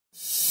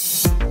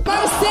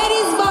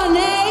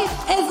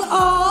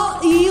are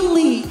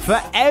elite.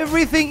 For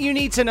everything you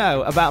need to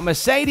know about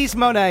Mercedes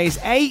Moné's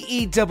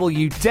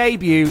AEW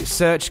debut,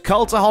 search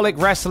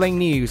Cultaholic Wrestling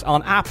News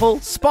on Apple,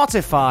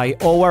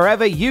 Spotify, or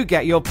wherever you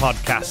get your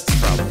podcasts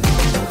from.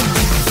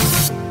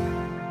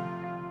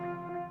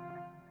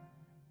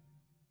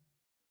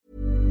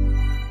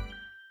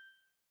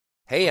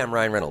 Hey, I'm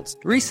Ryan Reynolds.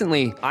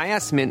 Recently, I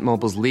asked Mint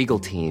Mobile's legal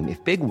team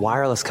if big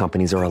wireless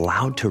companies are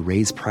allowed to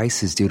raise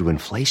prices due to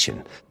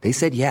inflation. They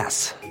said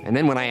yes. And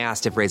then when I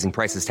asked if raising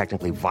prices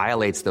technically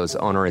violates those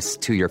onerous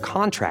 2-year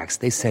contracts,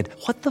 they said,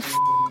 "What the f***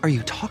 are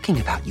you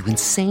talking about, you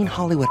insane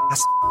Hollywood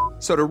ass?"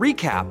 So to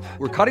recap,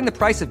 we're cutting the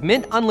price of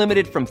Mint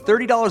Unlimited from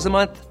 $30 a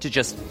month to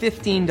just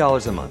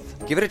 $15 a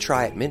month. Give it a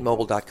try at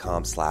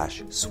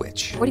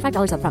mintmobile.com/switch.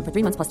 $45 up front for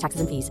 3 months plus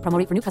taxes and fees. Promo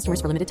rate for new customers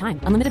for limited time.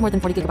 Unlimited more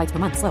than 40 gigabytes per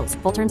month. Slows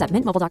full terms at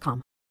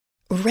mintmobile.com.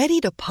 Ready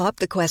to pop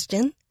the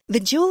question? The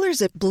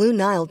jewelers at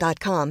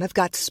BlueNile.com have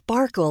got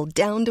sparkle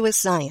down to a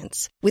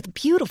science with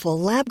beautiful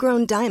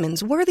lab-grown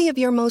diamonds worthy of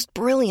your most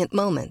brilliant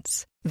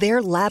moments.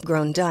 Their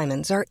lab-grown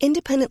diamonds are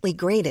independently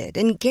graded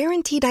and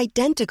guaranteed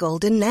identical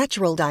to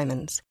natural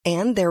diamonds.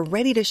 And they're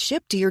ready to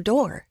ship to your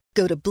door.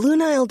 Go to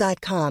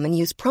BlueNile.com and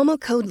use promo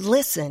code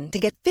LISTEN to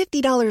get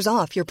 $50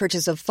 off your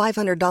purchase of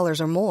 $500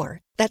 or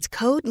more. That's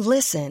code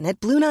LISTEN at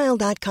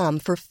BlueNile.com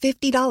for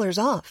 $50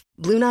 off.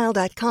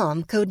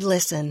 BlueNile.com, code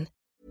LISTEN.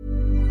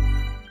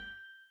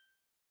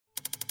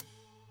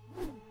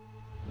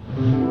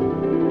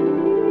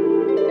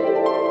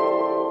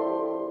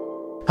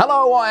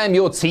 Hello, I am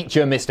your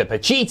teacher, Mr.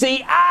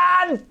 Pachiti,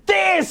 and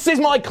this is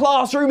my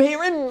classroom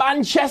here in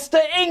Manchester,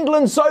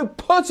 England. So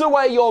put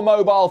away your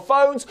mobile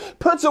phones,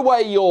 put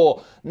away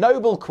your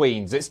noble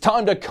queens. It's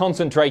time to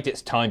concentrate,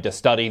 it's time to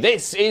study.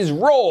 This is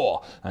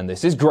Raw, and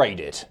this is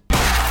Graded.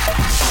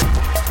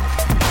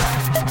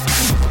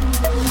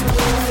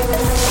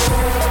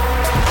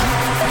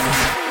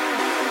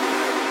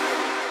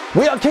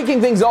 We are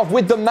kicking things off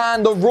with the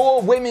man, the Raw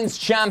Women's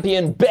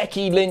Champion,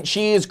 Becky Lynch.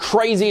 She is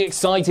crazy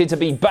excited to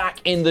be back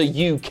in the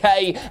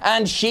UK,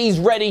 and she's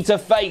ready to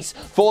face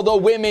for the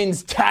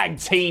Women's Tag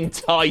Team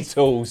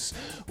titles.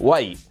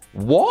 Wait.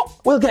 What?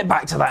 We'll get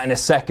back to that in a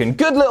second.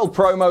 Good little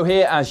promo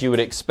here, as you would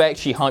expect.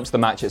 She hypes the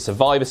match at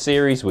Survivor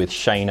Series with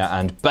Shayna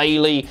and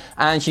Bayley,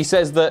 and she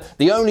says that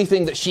the only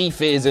thing that she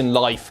fears in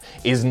life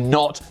is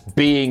not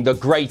being the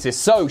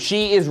greatest. So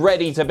she is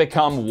ready to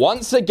become,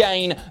 once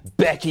again,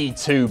 Becky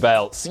Two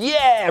Belts.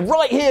 Yeah,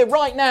 right here,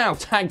 right now,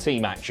 tag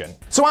team action.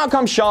 So out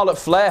comes Charlotte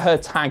Flair, her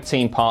tag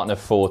team partner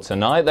for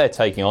tonight. They're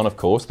taking on, of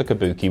course, the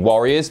Kabuki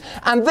Warriors,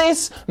 and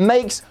this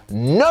makes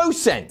no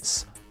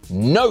sense.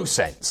 No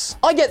sense.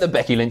 I get that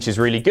Becky Lynch is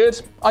really good.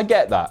 I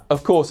get that.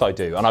 Of course I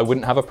do. And I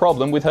wouldn't have a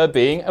problem with her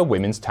being a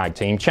women's tag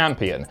team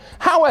champion.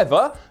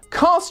 However,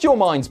 cast your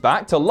minds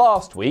back to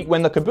last week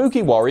when the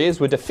Kabuki Warriors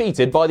were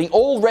defeated by the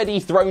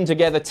already thrown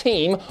together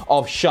team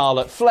of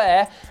Charlotte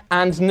Flair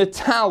and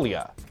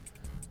Natalya.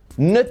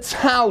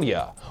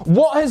 Natalya.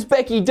 What has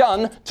Becky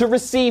done to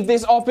receive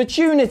this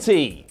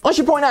opportunity? I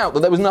should point out that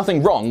there was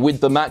nothing wrong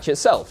with the match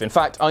itself. In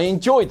fact, I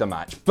enjoyed the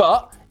match,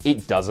 but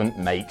it doesn't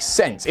make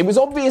sense. It was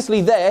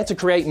obviously there to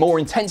create more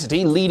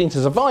intensity leading to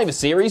Survivor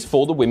Series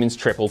for the women's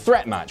triple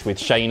threat match with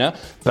Shayna,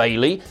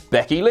 Bayley,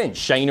 Becky Lynch.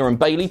 Shayna and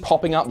Bayley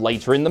popping up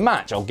later in the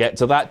match. I'll get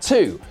to that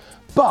too.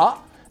 But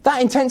that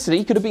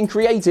intensity could have been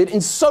created in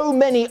so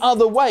many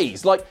other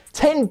ways, like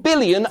 10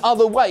 billion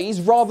other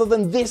ways rather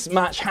than this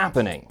match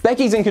happening.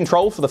 Becky's in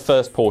control for the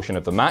first portion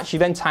of the match. She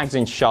then tags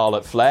in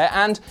Charlotte Flair,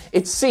 and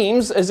it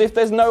seems as if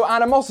there's no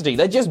animosity.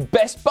 They're just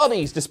best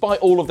buddies despite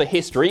all of the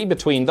history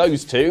between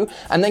those two.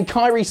 And then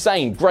Kairi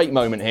Sane, great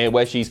moment here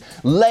where she's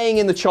laying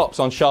in the chops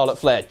on Charlotte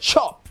Flair.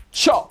 Chop,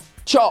 chop,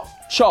 chop,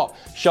 chop.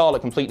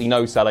 Charlotte completely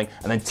no-selling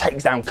and then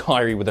takes down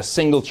Kairi with a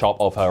single chop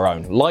of her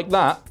own. Like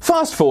that.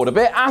 Fast forward a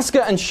bit,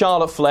 Asuka and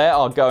Charlotte Flair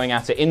are going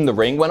at it in the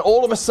ring when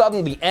all of a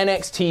sudden the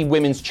NXT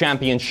Women's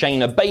Champion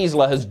Shayna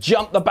Baszler has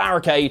jumped the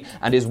barricade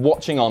and is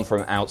watching on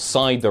from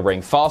outside the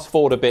ring. Fast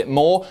forward a bit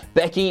more,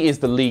 Becky is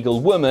the legal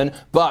woman,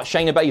 but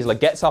Shayna Baszler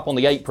gets up on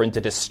the apron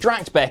to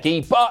distract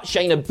Becky, but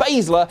Shayna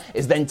Baszler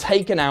is then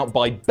taken out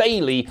by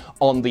Bayley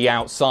on the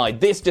outside.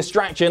 This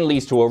distraction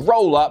leads to a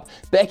roll-up,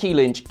 Becky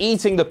Lynch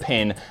eating the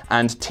pin,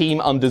 and Team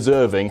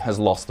Undeserving has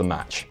lost the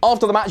match.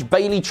 After the match,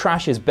 Bayley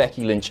trashes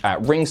Becky Lynch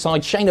at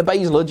ringside. Shayna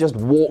Baszler just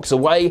walks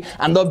away,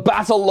 and the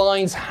battle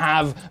lines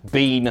have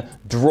been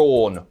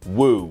drawn.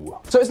 Woo.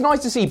 So it's nice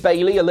to see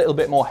Bayley a little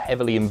bit more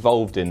heavily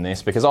involved in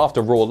this, because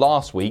after Raw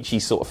last week, she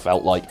sort of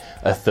felt like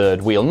a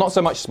third wheel. Not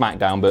so much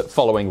SmackDown, but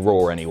following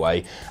Raw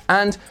anyway.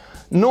 And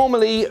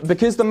normally,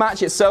 because the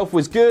match itself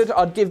was good,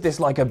 I'd give this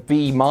like a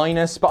B-,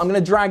 but I'm going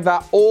to drag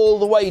that all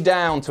the way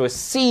down to a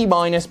C-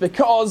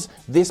 because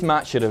this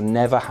match should have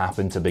never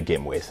happened to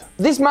begin with.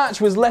 This match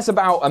was less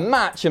about a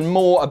match and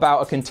more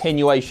about a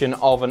continuation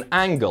of an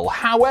angle.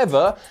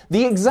 However,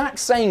 the exact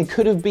same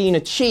could have been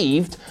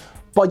achieved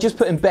by just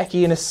putting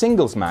Becky in a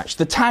singles match.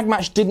 The tag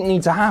match didn't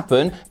need to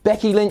happen.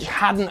 Becky Lynch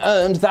hadn't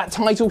earned that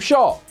title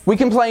shot. We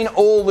complain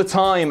all the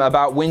time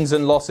about wins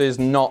and losses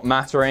not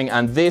mattering,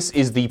 and this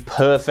is the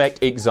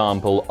perfect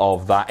example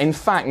of that. In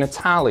fact,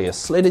 Natalya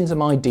slid into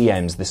my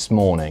DMs this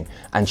morning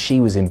and she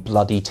was in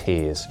bloody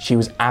tears. She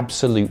was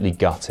absolutely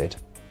gutted.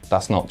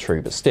 That's not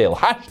true, but still.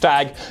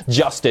 Hashtag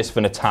justice for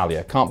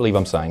Natalya. Can't believe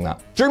I'm saying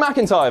that. Drew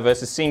McIntyre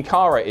versus Sin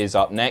Cara is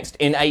up next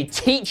in a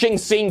teaching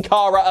Sin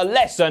Cara a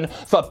lesson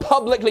for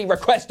publicly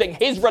requesting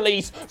his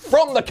release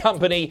from the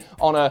company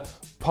on a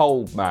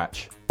pole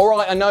match.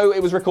 Alright, I know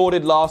it was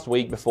recorded last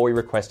week before he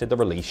requested the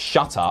release.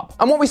 Shut up.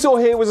 And what we saw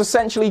here was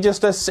essentially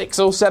just a 6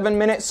 or 7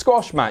 minute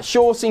squash match.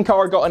 Sure, Sin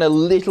Cara got in a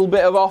little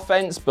bit of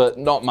offense, but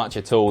not much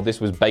at all.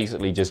 This was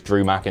basically just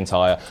Drew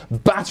McIntyre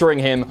battering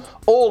him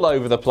all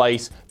over the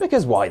place,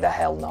 because why the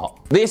hell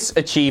not? This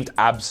achieved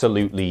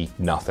absolutely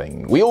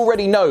nothing. We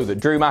already know that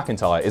Drew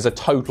McIntyre is a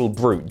total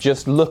brute.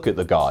 Just look at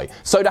the guy.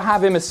 So to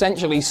have him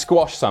essentially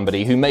squash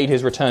somebody who made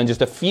his return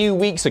just a few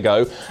weeks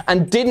ago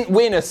and didn't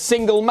win a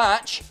single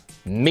match,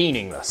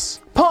 meaningless.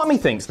 Part of me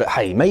thinks that,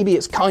 hey, maybe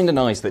it's kind of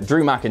nice that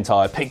Drew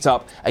McIntyre picked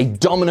up a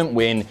dominant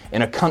win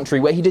in a country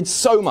where he did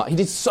so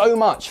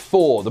much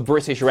for the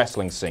British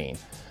wrestling scene.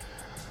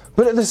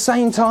 But at the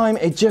same time,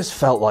 it just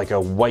felt like a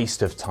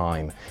waste of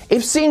time.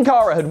 If Sin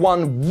Cara had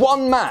won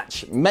one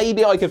match,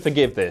 maybe I could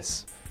forgive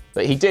this.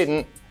 But he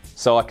didn't,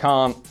 so I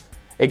can't.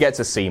 It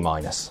gets a C-.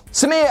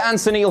 Samir and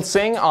Sunil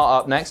Singh are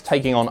up next,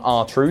 taking on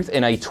R-Truth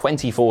in a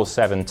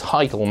 24/7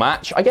 title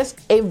match. I guess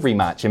every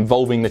match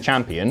involving the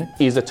champion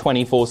is a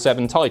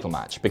 24/7 title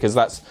match, because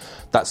that's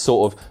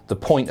sort of the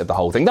point of the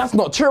whole thing. That's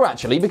not true,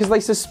 actually, because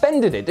they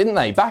suspended it, didn't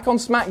they? Back on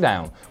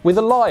SmackDown with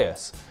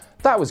Elias.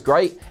 That was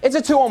great. It's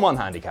a 2-on-1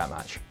 handicap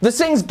match. The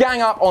Singhs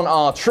gang up on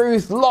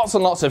R-Truth, lots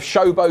and lots of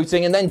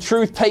showboating, and then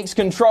Truth takes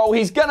control.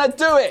 He's gonna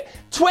do it!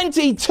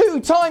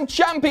 22-time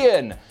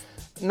champion!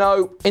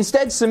 No.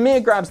 Instead,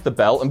 Samir grabs the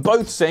belt and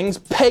both Singhs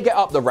peg it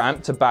up the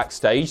ramp to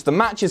backstage. The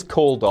match is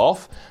called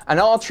off and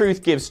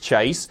R-Truth gives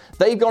chase.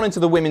 They've gone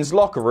into the women's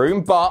locker room,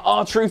 but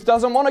R-Truth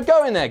doesn't want to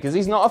go in there because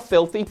he's not a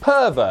filthy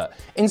pervert.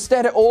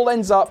 Instead, it all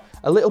ends up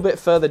a little bit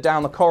further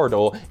down the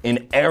corridor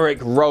in Eric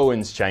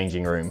Rowan's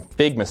changing room.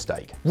 Big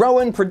mistake.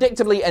 Rowan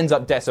predictably ends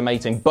up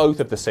decimating both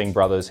of the Singh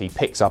brothers. He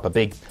picks up a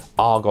big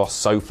Argos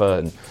sofa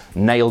and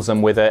nails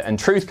them with it, and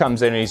Truth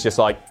comes in and he's just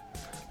like,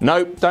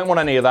 nope, don't want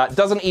any of that.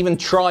 Doesn't even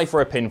try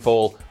for a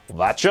pinfall.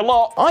 That's your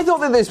lot. I thought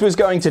that this was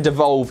going to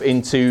devolve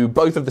into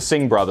both of the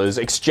Singh brothers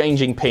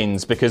exchanging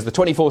pins because the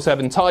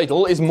 24/7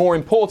 title is more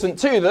important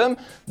to them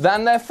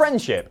than their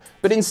friendship.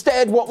 But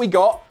instead, what we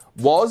got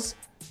was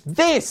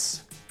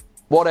this.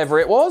 Whatever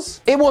it was.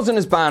 It wasn't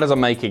as bad as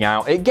I'm making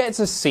out. It gets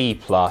a C+.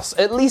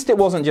 At least it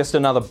wasn't just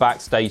another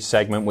backstage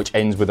segment which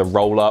ends with a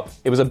roll-up.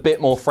 It was a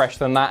bit more fresh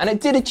than that, and it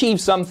did achieve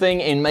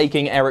something in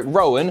making Eric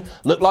Rowan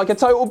look like a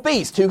total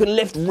beast who can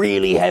lift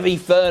really heavy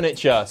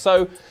furniture.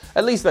 So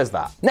at least there's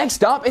that.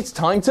 Next up, it's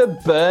time to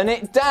burn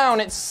it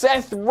down. It's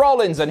Seth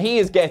Rollins, and he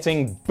is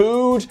getting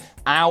booed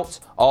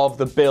out of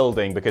the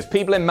building because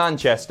people in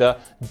Manchester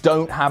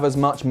don't have as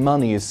much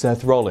money as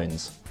Seth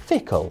Rollins.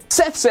 Fickle.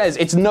 Seth says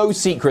it's no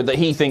secret that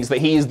he thinks that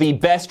he is the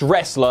best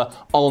wrestler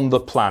on the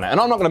planet.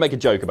 And I'm not going to make a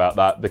joke about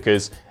that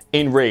because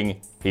in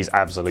ring, he's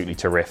absolutely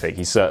terrific.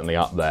 He's certainly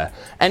up there.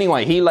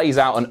 Anyway, he lays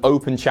out an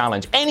open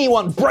challenge.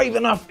 Anyone brave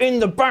enough in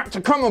the back to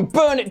come and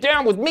burn it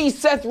down with me,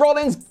 Seth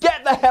Rollins?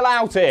 Get the hell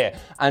out here.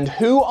 And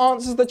who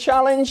answers the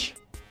challenge?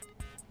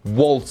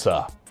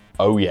 Walter.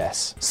 Oh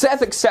yes.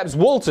 Seth accepts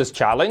Walter's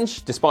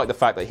challenge, despite the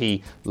fact that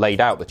he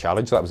laid out the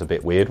challenge. That was a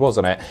bit weird,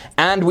 wasn't it?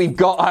 And we've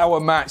got our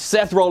match,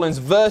 Seth Rollins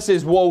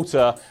versus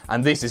Walter,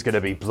 and this is going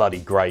to be bloody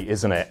great,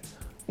 isn't it?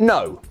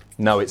 No,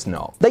 it's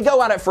not. They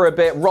go at it for a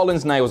bit.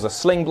 Rollins nails a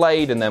sling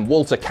blade, and then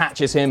Walter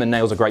catches him and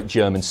nails a great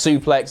German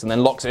suplex, and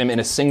then locks him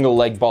in a single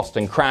leg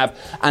Boston Crab.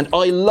 And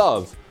I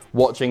love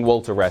watching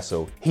Walter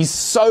wrestle. He's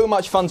so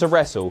much fun to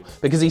wrestle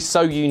because he's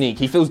so unique.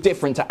 He feels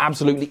different to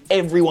absolutely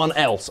everyone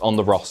else on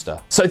the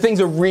roster. So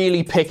things are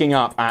really picking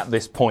up at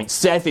this point.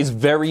 Seth is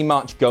very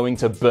much going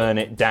to burn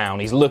it down.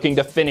 He's looking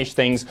to finish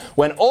things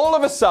when all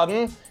of a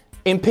sudden,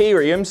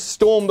 Imperium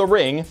storm the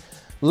ring,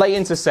 lay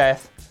into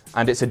Seth,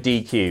 and it's a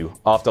DQ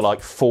after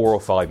like 4 or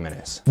 5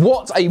 minutes.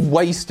 What a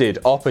wasted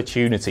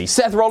opportunity.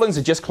 Seth Rollins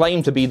had just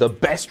claimed to be the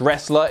best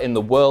wrestler in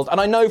the world, and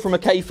I know from a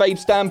kayfabe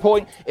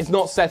standpoint, it's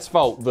not Seth's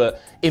fault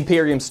that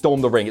Imperium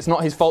stormed the ring. It's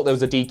not his fault there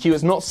was a DQ.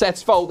 It's not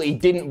Seth's fault that he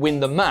didn't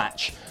win the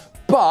match.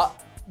 But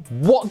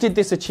what did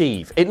this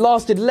achieve? It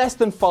lasted less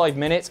than 5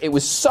 minutes. It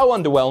was so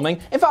underwhelming.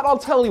 In fact, I'll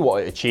tell you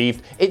what it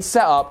achieved. It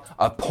set up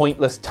a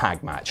pointless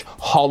tag match.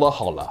 Holla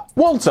holla.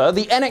 Walter,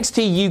 the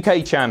NXT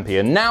UK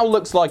champion, now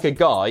looks like a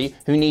guy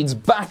who needs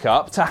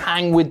backup to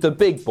hang with the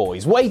big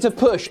boys. Way to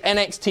push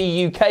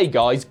NXT UK,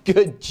 guys.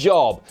 Good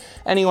job.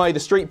 Anyway, the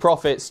Street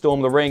Profits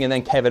storm the ring, and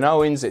then Kevin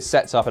Owens. It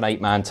sets up an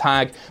 8-man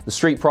tag. The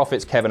Street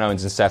Profits, Kevin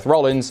Owens and Seth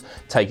Rollins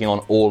taking on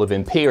all of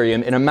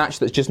Imperium in a match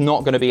that's just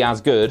not going to be as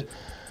good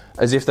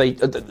as if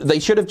they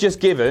should have just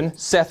given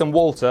Seth and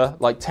Walter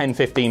like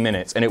 10-15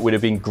 minutes and it would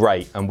have been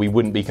great and we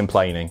wouldn't be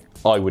complaining.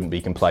 I wouldn't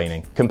be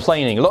complaining.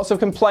 Lots of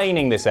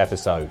complaining this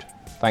episode.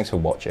 Thanks for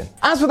watching.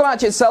 As for the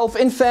match itself,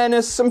 in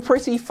fairness, some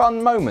pretty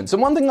fun moments.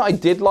 And one thing that I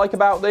did like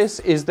about this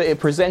is that it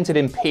presented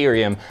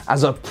Imperium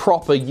as a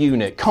proper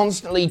unit,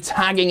 constantly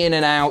tagging in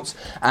and out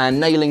and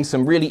nailing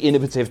some really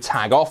innovative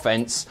tag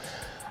offense.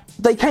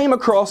 They came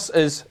across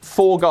as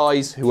 4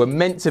 guys who were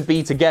meant to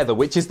be together,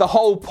 which is the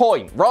whole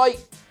point,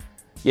 right?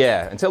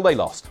 Yeah, until they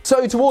lost.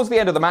 So towards the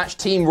end of the match,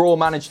 Team Raw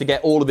managed to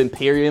get all of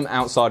Imperium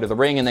outside of the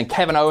ring, and then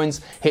Kevin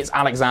Owens hits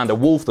Alexander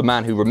Wolf, the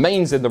man who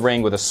remains in the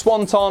ring, with a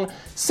swanton.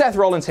 Seth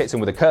Rollins hits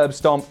him with a curb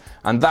stomp,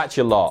 and that's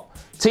your lot.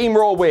 Team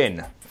Raw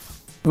win.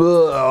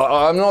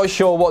 I'm not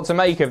sure what to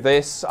make of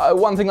this.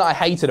 One thing that I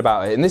hated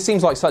about it, and this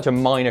seems like such a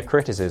minor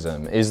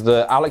criticism, is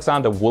that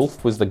Alexander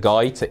Wolf was the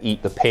guy to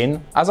eat the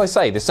pin. As I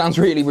say, this sounds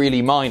really,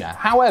 really minor.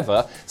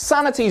 However,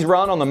 Sanity's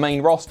run on the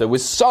main roster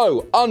was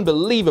so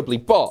unbelievably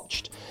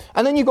botched.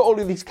 And then you've got all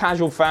of these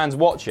casual fans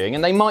watching,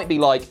 and they might be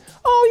like,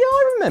 oh yeah,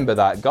 I remember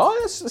that guy.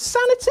 That's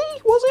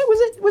Sanity?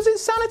 Was it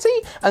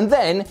Sanity? And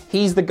then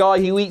he's the guy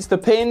who eats the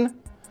pin.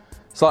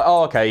 It's like,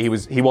 oh, okay, he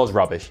was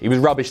rubbish. He was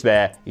rubbish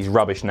there, he's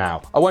rubbish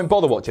now. I won't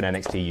bother watching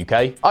NXT UK.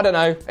 I don't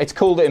know, it's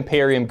cool that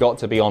Imperium got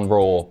to be on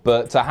Raw,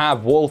 but to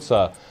have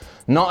Walter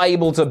not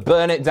able to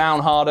burn it down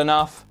hard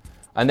enough,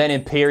 and then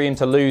Imperium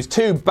to lose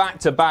 2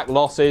 back-to-back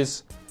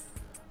losses,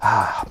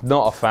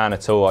 not a fan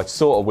at all. I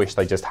sort of wish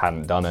they just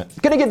hadn't done it.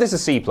 Gonna give this a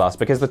C+,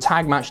 because the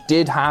tag match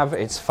did have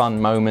its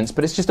fun moments,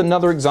 but it's just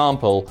another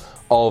example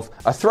of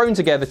a thrown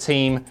together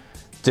team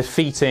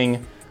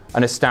defeating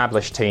an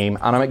established team,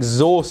 and I'm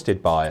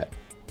exhausted by it.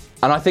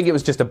 And I think it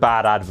was just a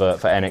bad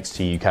advert for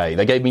NXT UK.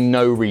 They gave me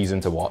no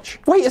reason to watch.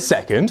 Wait a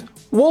second,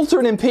 Walter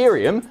and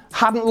Imperium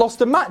hadn't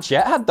lost a match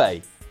yet, had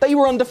they? They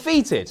were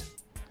undefeated.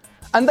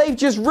 And they've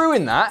just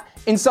ruined that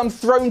in some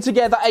thrown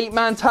together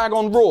 8-man tag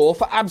on Raw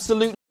for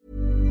absolute...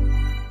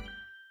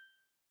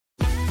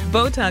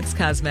 Botox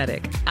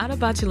Cosmetic, out of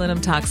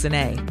botulinum toxin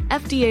A,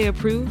 FDA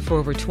approved for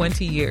over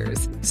 20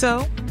 years.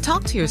 So,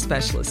 talk to your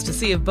specialist to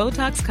see if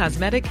Botox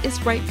Cosmetic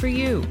is right for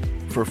you.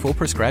 For full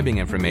prescribing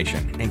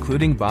information,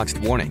 including boxed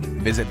warning,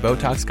 visit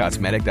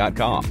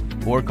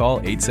BotoxCosmetic.com or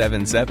call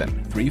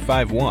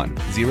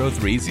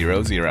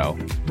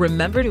 877-351-0300.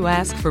 Remember to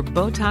ask for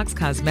Botox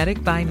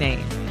Cosmetic by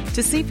name.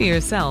 To see for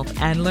yourself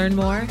and learn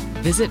more,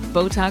 visit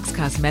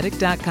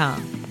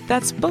BotoxCosmetic.com.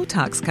 That's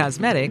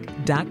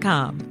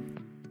BotoxCosmetic.com.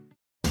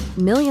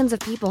 Millions of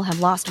people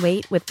have lost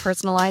weight with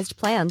personalized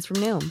plans from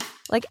Noom.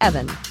 Like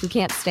Evan, who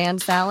can't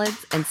stand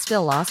salads and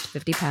still lost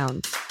 50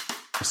 pounds.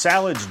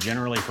 Salads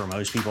generally for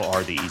most people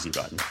are the easy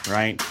button,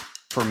 right?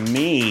 For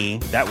me,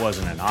 that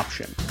wasn't an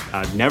option.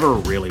 I never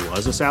really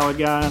was a salad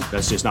guy.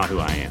 That's just not who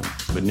I am.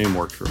 But Noom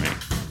worked for me.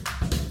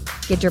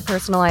 Get your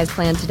personalized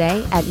plan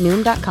today at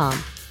Noom.com.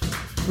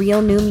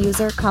 Real Noom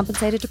user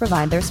compensated to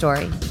provide their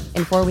story.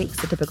 In 4 weeks,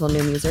 the typical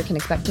Noom user can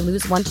expect to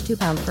lose 1 to 2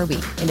 pounds per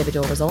week.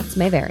 Individual results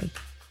may vary.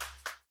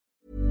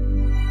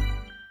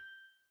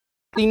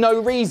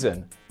 No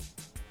reason.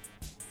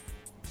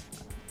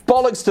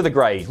 Bollocks to the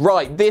grade.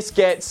 Right, this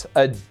gets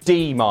a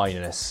D-.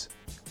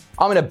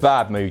 I'm in a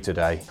bad mood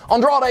today.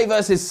 Andrade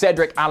versus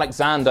Cedric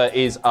Alexander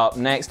is up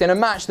next in a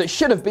match that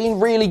should have been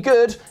really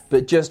good,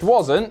 but just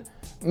wasn't.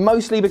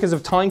 Mostly because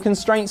of time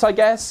constraints, I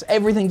guess.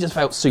 Everything just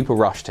felt super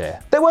rushed here.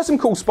 There were some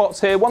cool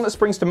spots here. One that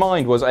springs to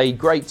mind was a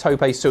great tope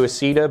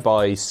suicida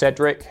by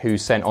Cedric, who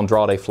sent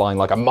Andrade flying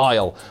like a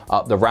mile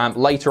up the ramp.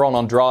 Later on,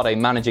 Andrade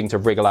managing to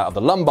wriggle out of the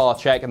lumbar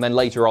check, and then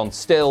later on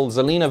still,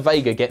 Zelina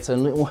Vega gets her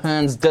little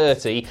hands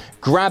dirty,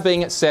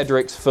 grabbing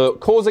Cedric's foot,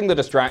 causing the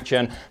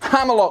distraction.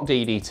 Hammerlock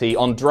DDT,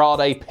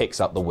 Andrade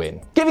picks up the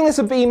win. Giving this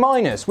a B-,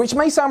 which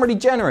may sound really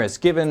generous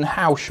given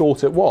how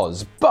short it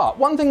was, but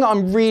one thing that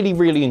I'm really,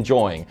 really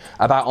enjoying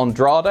about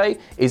Andrade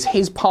is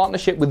his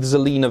partnership with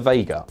Zelina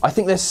Vega. I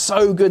think they're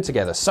so good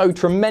together, so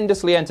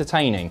tremendously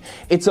entertaining.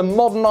 It's a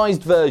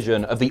modernized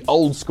version of the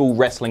old school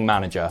wrestling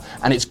manager,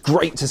 and it's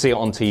great to see it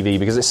on TV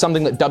because it's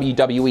something that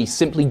WWE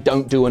simply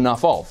don't do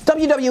enough of.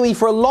 WWE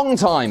for a long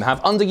time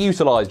have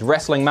underutilized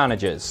wrestling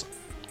managers.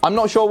 I'm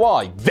not sure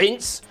why,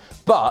 Vince,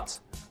 but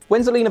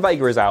when Zelina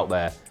Vega is out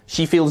there,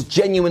 she feels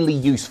genuinely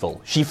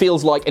useful. She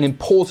feels like an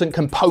important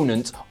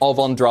component of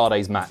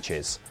Andrade's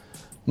matches.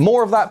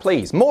 More of that,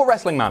 please. More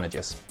wrestling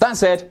managers. That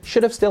said,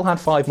 should have still had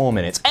 5 more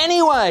minutes.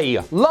 Anyway,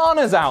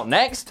 Lana's out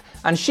next,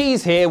 and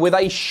she's here with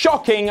a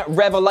shocking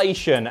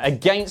revelation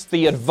against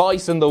the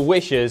advice and the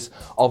wishes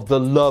of the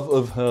love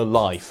of her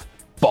life,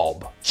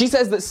 Bob. She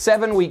says that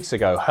 7 weeks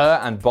ago, her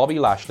and Bobby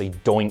Lashley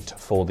doinked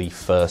for the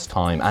first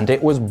time, and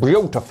it was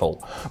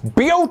beautiful.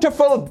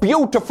 Beautiful,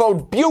 beautiful,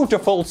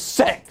 beautiful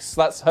sex.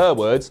 That's her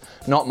words,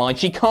 not mine.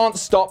 She can't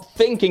stop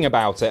thinking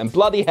about it, and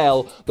bloody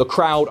hell, the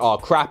crowd are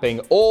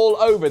crapping all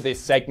over this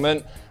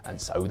segment,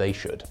 and so they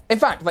should. In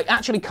fact, they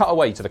actually cut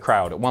away to the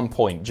crowd at one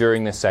point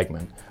during this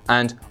segment,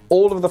 and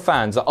all of the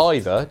fans are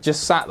either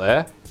just sat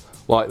there,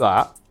 like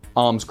that,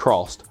 arms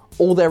crossed,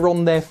 or they're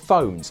on their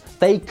phones.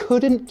 They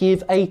couldn't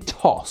give a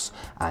toss,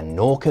 and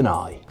nor can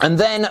I. And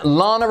then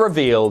Lana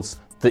reveals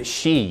that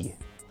she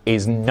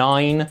is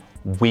 9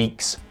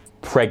 weeks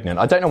pregnant.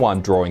 I don't know why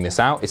I'm drawing this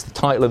out. It's the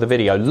title of the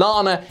video.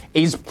 Lana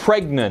is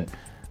pregnant,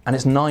 and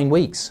it's 9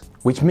 weeks,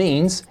 which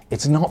means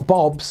it's not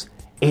Bob's,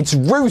 it's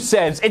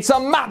Rusev's. It's a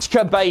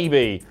Machka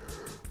baby.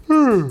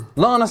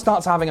 Lana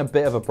starts having a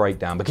bit of a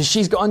breakdown because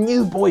she's got a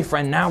new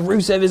boyfriend now.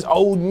 Rusev is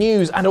old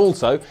news, and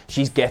also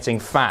she's getting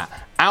fat.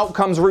 Out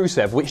comes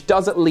Rusev, which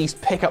does at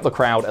least pick up the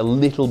crowd a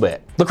little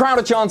bit. The crowd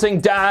are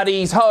chanting,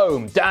 "Daddy's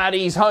home,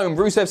 Daddy's home."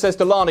 Rusev says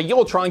to Lana,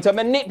 "You're trying to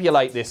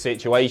manipulate this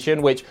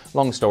situation," which,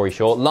 long story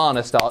short,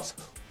 Lana starts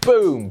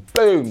boom,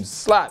 boom,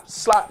 slap,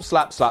 slap,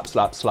 slap, slap,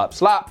 slap, slap,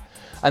 slap.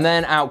 And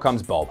then out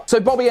comes Bob. So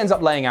Bobby ends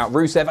up laying out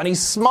Rusev, and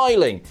he's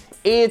smiling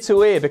ear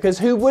to ear because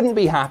who wouldn't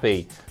be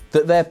happy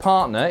that their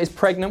partner is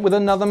pregnant with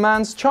another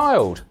man's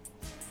child?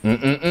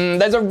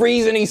 There's a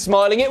reason he's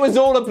smiling. It was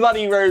all a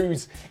bloody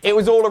ruse. It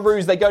was all a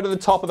ruse. They go to the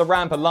top of the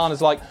ramp and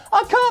Lana's like,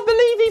 "I can't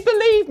believe he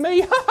believed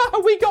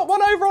me. We got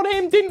one over on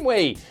him, didn't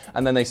we?"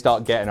 And then they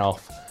start getting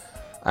off.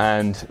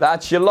 And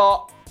that's your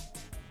lot.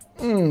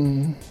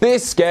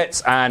 This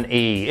gets an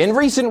E. In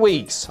recent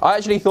weeks, I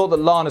actually thought that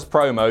Lana's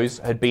promos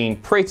had been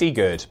pretty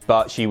good,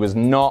 but she was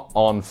not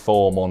on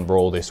form on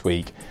Raw this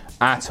week.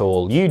 At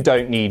all. You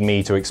don't need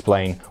me to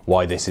explain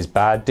why this is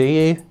bad, do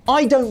you?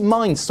 I don't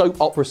mind soap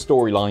opera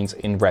storylines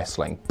in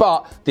wrestling,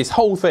 but this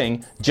whole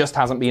thing just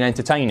hasn't been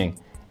entertaining.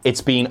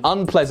 It's been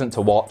unpleasant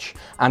to watch,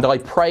 and I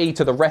pray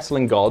to the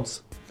wrestling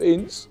gods,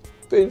 Vince,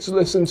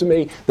 listen to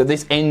me, that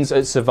this ends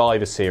at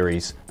Survivor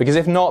Series, because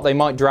if not, they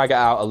might drag it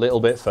out a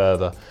little bit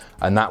further,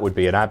 and that would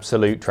be an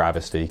absolute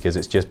travesty, because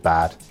it's just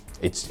bad.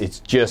 It's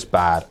just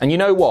bad. And you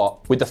know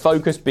what? With the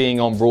focus being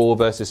on Raw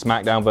versus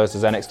SmackDown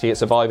versus NXT at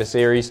Survivor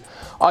Series,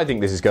 I think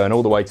this is going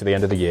all the way to the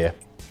end of the year.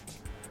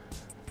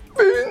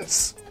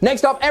 Vince!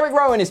 Next up, Eric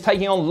Rowan is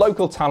taking on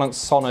local talent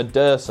Sonna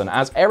Dursun.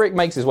 As Eric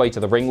makes his way to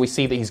the ring, we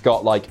see that he's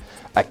got like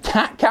a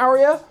cat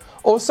carrier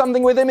or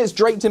something with him. It's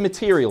draped in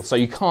material, so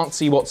you can't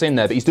see what's in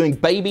there, but he's doing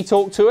baby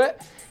talk to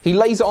it. He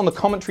lays it on the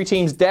commentary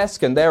team's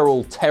desk and they're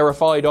all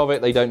terrified of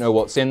it. They don't know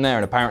what's in there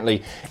and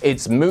apparently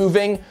it's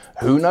moving.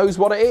 Who knows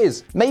what it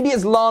is? Maybe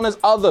it's Lana's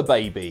other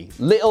baby,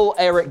 little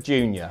Eric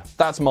Jr.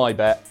 That's my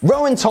bet.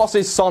 Rowan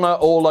tosses Sonna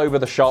all over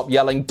the shop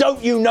yelling,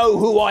 "Don't you know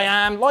who I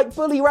am?" Like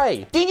Bully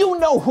Ray. "Do you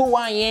know who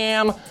I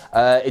am?"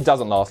 It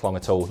doesn't last long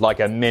at all,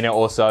 like a minute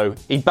or so.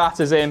 He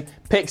batters him,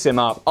 picks him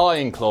up,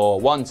 Iron Claw,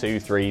 1, 2,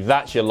 3,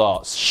 that's your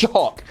lot.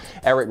 Shock.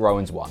 Eric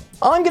Rowan's won.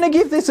 I'm going to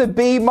give this a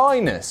B-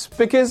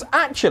 because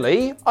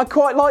actually, I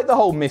quite like the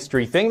whole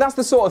mystery thing. That's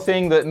the sort of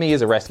thing that me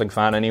as a wrestling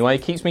fan anyway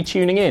keeps me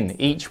tuning in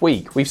each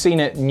week. We've seen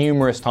it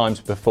numerous times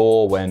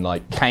before when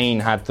like Kane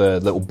had the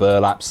little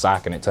burlap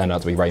sack and it turned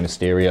out to be Rey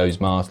Mysterio's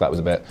mask. That was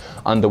a bit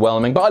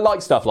underwhelming, but I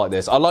like stuff like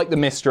this. I like the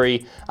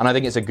mystery and I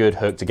think it's a good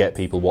hook to get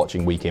people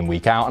watching week in,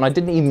 week out. And I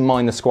didn't even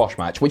mind the squash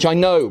match, which I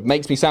know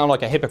makes me sound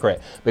like a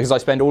hypocrite because I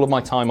spend all of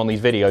my time on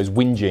these videos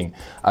whinging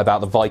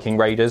about the Viking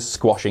Raiders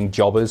squashing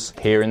jobbers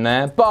here and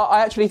there, but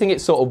I actually think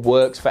it sort of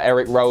works for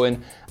Eric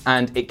Rowan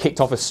and it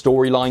kicked off a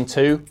storyline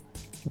too.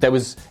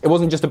 It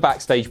wasn't just a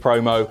backstage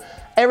promo.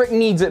 Eric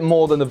needs it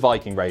more than the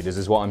Viking Raiders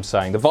is what I'm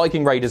saying. The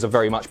Viking Raiders are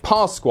very much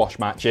past squash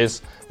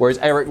matches, whereas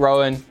Eric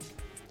Rowan,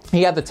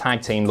 he had the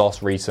tag team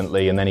loss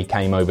recently and then he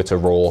came over to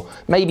Raw.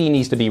 Maybe he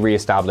needs to be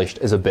re-established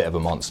as a bit of a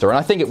monster, and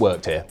I think it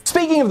worked here.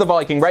 Speaking of the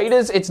Viking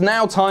Raiders, it's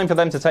now time for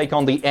them to take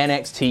on the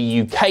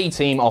NXT UK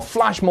team of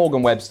Flash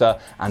Morgan Webster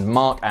and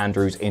Mark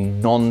Andrews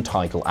in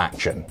non-title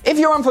action. If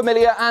you're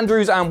unfamiliar,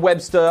 Andrews and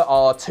Webster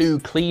are two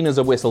clean as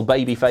a whistle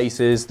baby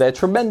faces. They're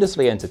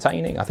tremendously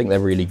entertaining. I think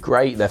they're really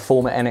great. They're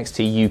former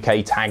NXT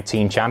UK tag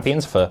team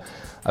champions for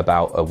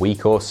about a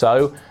week or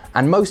so.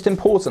 And most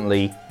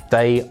importantly,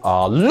 they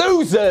are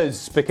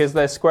losers because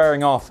they're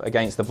squaring off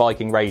against the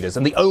Viking Raiders.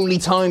 And the only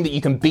time that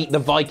you can beat the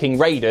Viking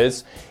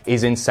Raiders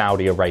is in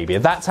Saudi Arabia.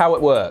 That's how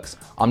it works.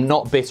 I'm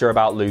not bitter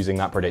about losing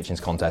that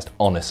predictions contest,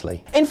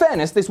 honestly. In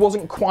fairness, this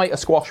wasn't quite a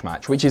squash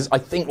match, which is, I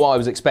think, what I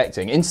was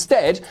expecting.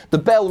 Instead, the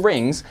bell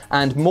rings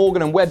and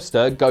Morgan and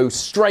Webster go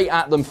straight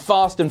at them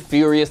fast and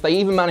furious. They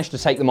even managed to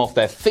take them off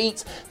their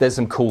feet. There's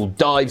some cool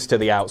dives to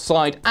the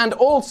outside. And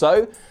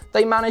also,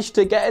 they managed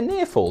to get a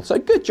near fall. So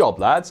good job,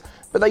 lads.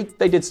 But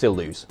they did still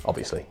lose,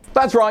 obviously.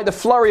 That's right, the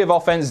flurry of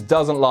offense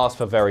doesn't last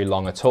for very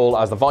long at all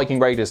as the Viking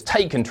Raiders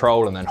take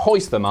control and then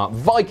hoist them up.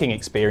 Viking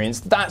experience,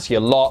 that's your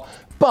lot.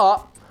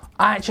 But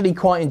I actually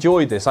quite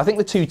enjoyed this. I think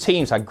the two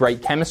teams had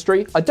great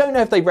chemistry. I don't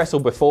know if they've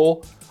wrestled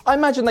before. I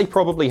imagine they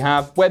probably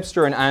have.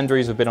 Webster and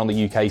Andrews have been on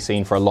the UK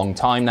scene for a long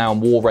time now, and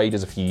War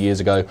Raiders a few years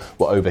ago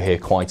were over here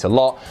quite a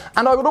lot.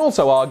 And I would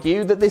also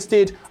argue that this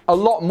did a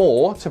lot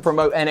more to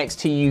promote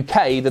NXT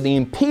UK than the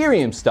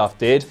Imperium stuff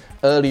did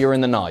earlier in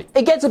the night.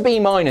 It gets a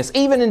B-,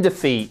 even in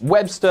defeat.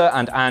 Webster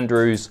and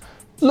Andrews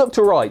looked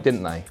alright,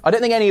 didn't they? I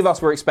don't think any of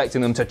us were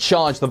expecting them to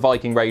charge the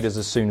Viking Raiders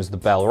as soon as the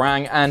bell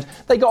rang, and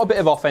they got a bit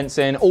of offense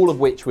in, all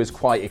of which was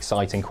quite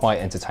exciting, quite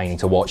entertaining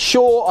to watch.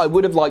 Sure, I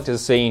would have liked to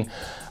have seen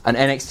an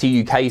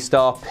NXT UK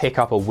star pick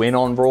up a win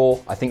on Raw.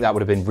 I think that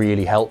would have been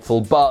really helpful,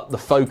 but the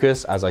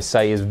focus, as I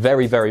say, is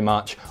very, very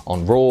much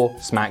on Raw,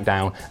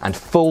 SmackDown, and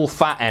full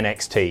fat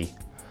NXT.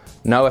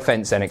 No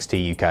offense,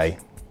 NXT UK.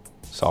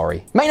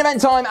 Sorry. Main event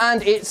time,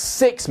 and it's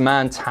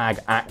 6-man tag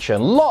action.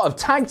 Lot of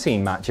tag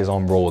team matches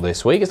on Raw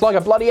this week. It's like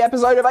a bloody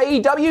episode of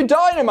AEW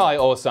Dynamite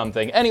or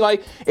something. Anyway,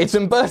 it's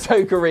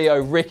Humberto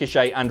Carrillo,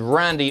 Ricochet, and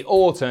Randy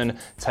Orton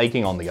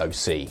taking on the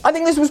OC. I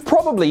think this was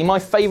probably my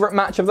favourite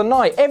match of the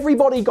night.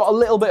 Everybody got a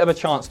little bit of a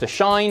chance to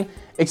shine,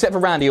 except for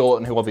Randy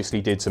Orton, who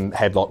obviously did some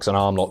headlocks and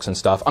arm locks and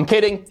stuff. I'm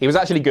kidding. He was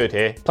actually good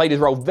here. Played his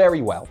role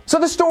very well. So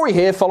the story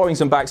here, following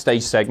some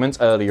backstage segments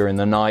earlier in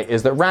the night,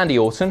 is that Randy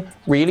Orton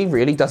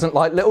really doesn't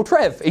like Little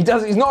Trev.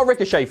 He's not a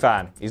Ricochet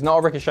fan. He's not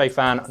a Ricochet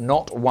fan,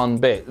 not one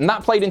bit. And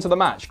that played into the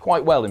match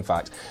quite well, in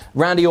fact.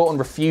 Randy Orton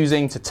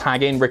refusing to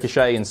tag in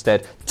Ricochet,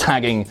 instead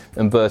tagging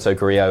Humberto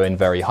Carrillo in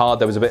very hard.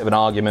 There was a bit of an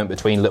argument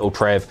between Little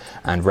Trev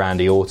and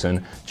Randy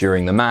Orton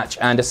during the match,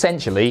 and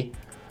essentially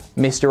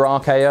Mr.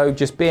 RKO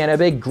just being a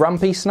big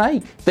grumpy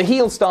snake. The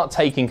heels start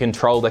taking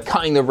control, they're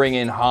cutting the ring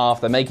in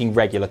half, they're making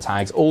regular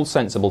tags, all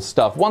sensible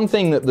stuff. One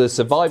thing that the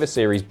Survivor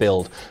Series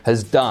build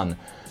has done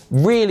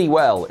really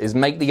well is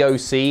make the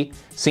OC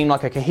seem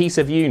like a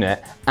cohesive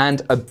unit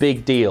and a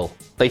big deal.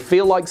 They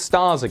feel like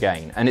stars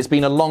again, and it's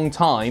been a long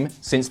time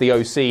since the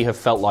OC have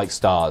felt like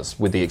stars,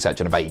 with the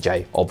exception of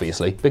AJ,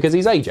 obviously, because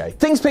he's AJ.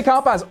 Things pick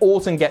up as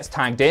Orton gets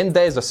tagged in.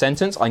 There's a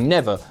sentence I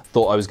never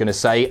thought I was going to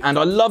say, and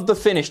I love the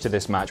finish to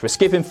this match. We're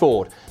skipping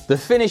forward. The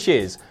finish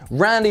is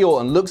Randy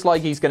Orton looks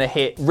like he's going to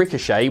hit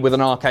Ricochet with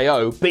an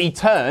RKO, but he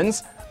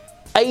turns,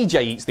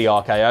 AJ eats the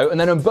RKO, and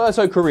then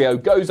Humberto Carrillo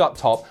goes up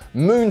top,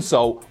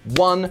 moonsault,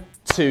 1,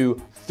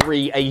 2,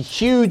 3, a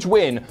huge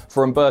win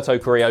for Humberto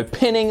Carrillo,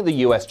 pinning the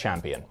US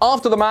champion.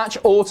 After the match,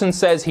 Orton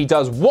says he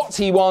does what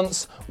he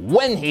wants,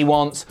 when he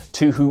wants,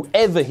 to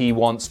whoever he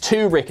wants,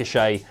 to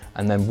Ricochet,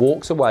 and then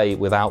walks away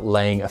without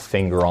laying a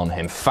finger on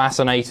him.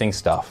 Fascinating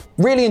stuff.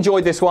 Really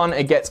enjoyed this one.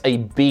 It gets a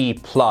B+.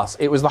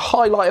 It was the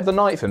highlight of the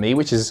night for me,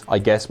 which is, I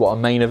guess, what a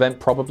main event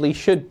probably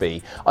should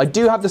be. I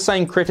do have the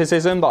same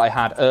criticism that I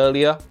had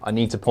earlier. I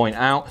need to point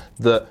out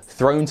that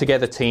thrown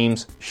together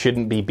teams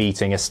shouldn't be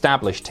beating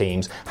established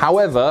teams.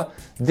 However,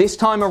 this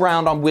time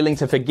around, I'm willing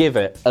to forgive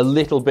it a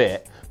little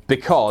bit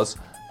because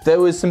there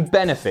was some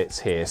benefits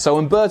here. So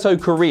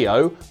Humberto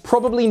Carrillo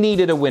probably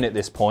needed a win at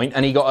this point,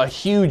 and he got a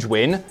huge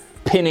win,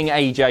 pinning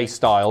AJ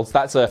Styles.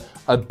 That's a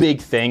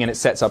big thing, and it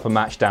sets up a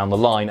match down the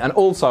line. And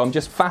also, I'm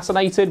just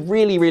fascinated,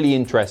 really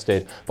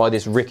interested by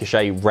this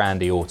Ricochet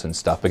Randy Orton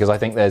stuff, because I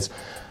think there's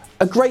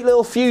a great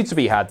little feud to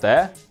be had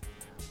there,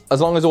 as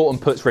long as Orton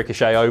puts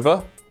Ricochet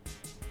over,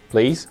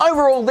 please.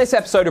 Overall, this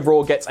episode of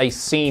Raw gets a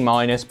C-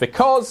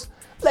 because,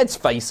 let's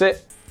face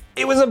it,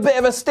 it was a bit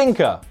of a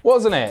stinker,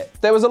 wasn't it?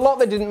 There was a lot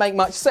that didn't make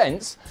much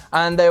sense,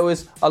 and there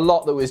was a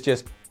lot that was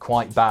just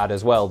quite bad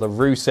as well. The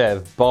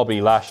Rusev, Bobby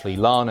Lashley,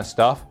 Lana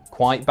stuff,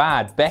 quite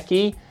bad.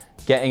 Becky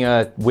getting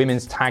a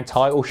women's tag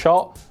title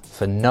shot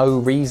for no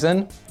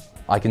reason,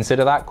 I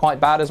consider that quite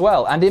bad as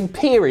well. And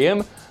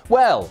Imperium,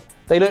 well,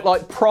 they look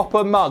like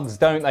proper mugs,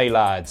 don't they,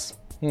 lads?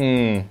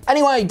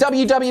 Anyway,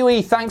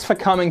 WWE, thanks for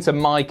coming to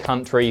my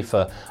country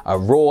for a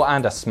Raw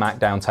and a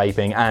SmackDown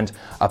taping, and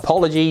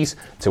apologies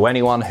to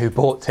anyone who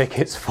bought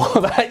tickets for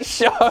that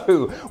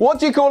show. What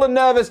do you call a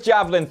nervous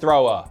javelin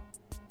thrower?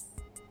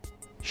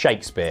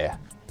 Shakespeare.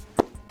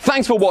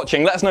 Thanks for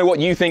watching. Let us know what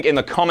you think in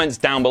the comments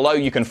down below.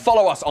 You can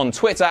follow us on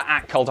Twitter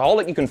at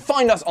Cultaholic. You can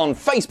find us on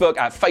Facebook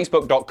at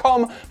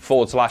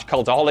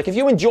facebook.com/Cultaholic. If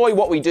you enjoy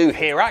what we do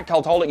here at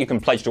Cultaholic, you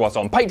can pledge to us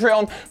on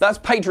Patreon. That's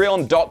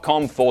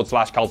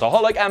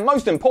patreon.com/Cultaholic. And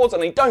most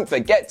importantly, don't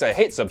forget to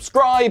hit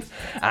subscribe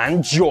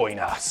and join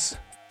us.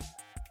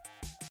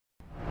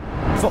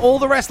 For all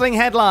the wrestling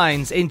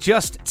headlines in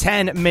just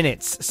 10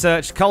 minutes,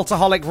 search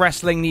Cultaholic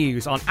Wrestling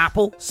News on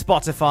Apple,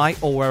 Spotify,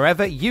 or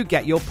wherever you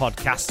get your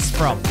podcasts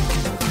from.